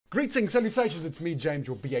Greetings, salutations, it's me, James,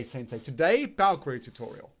 your BA Sensei. Today, Power Query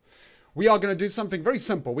tutorial. We are going to do something very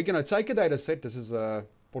simple. We're going to take a data set, this is a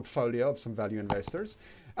portfolio of some value investors,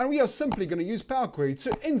 and we are simply going to use Power Query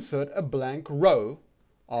to insert a blank row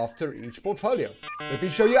after each portfolio. Let me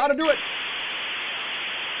show you how to do it.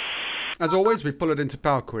 As always, we pull it into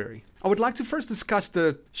Power Query. I would like to first discuss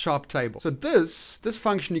the sharptable. So this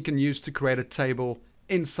function you can use to create a table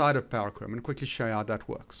inside of Power Query. I'm going to quickly show you how that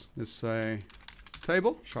works. Let's say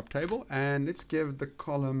table, sharptable, and let's give the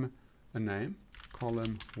column a name,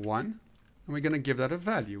 column 1, and we're going to give that a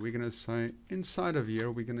value. We're going to say inside of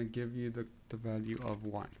here, we're going to give you the value of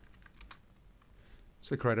 1.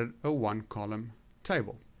 So created a 1 column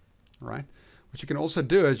table, right? What you can also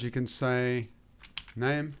do is you can say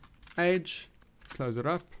name, age, close it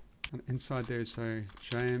up, and inside there say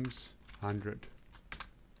James 100.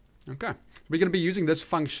 Okay, we're going to be using this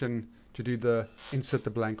function to do the insert the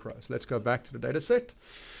blank rows. Let's go back to the data set.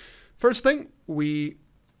 First thing, we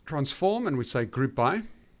transform and we say group by.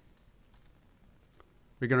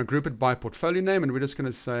 We're going to group it by portfolio name, and we're just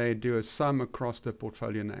going to say do a sum across the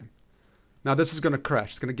portfolio name. Now this is going to crash.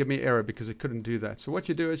 It's going to give me error because it couldn't do that. So what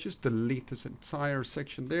you do is just delete this entire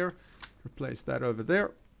section there, replace that over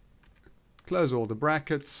there, close all the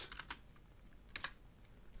brackets,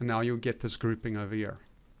 and now you'll get this grouping over here.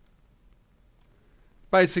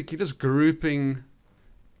 Basically, this grouping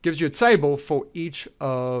gives you a table for each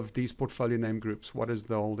of these portfolio name groups. What is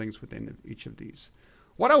the holdings within each of these?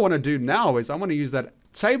 What I want to do now is I want to use that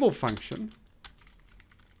table function,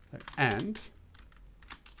 and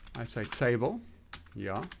I say table,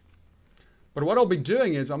 yeah. But what I'll be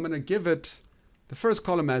doing is I'm going to give it the first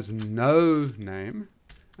column as no name,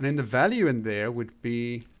 and then the value in there would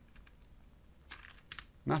be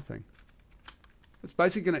nothing. It's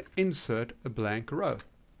basically going to insert a blank row.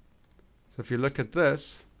 So if you look at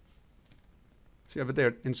this, see over there,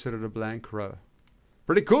 it inserted a blank row.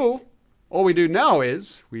 Pretty cool. All we do now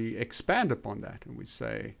is we expand upon that and we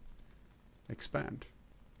say expand.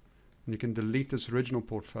 And you can delete this original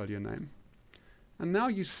portfolio name. And now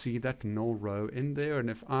you see that null row in there.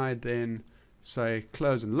 And if I then say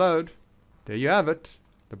close and load, there you have it.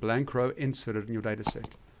 The blank row inserted in your data set.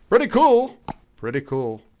 Pretty cool. Pretty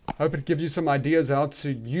cool. Hope it gives you some ideas how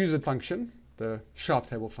to use a function, the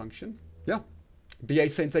sharptable function. Yeah. BA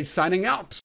Sensei signing out.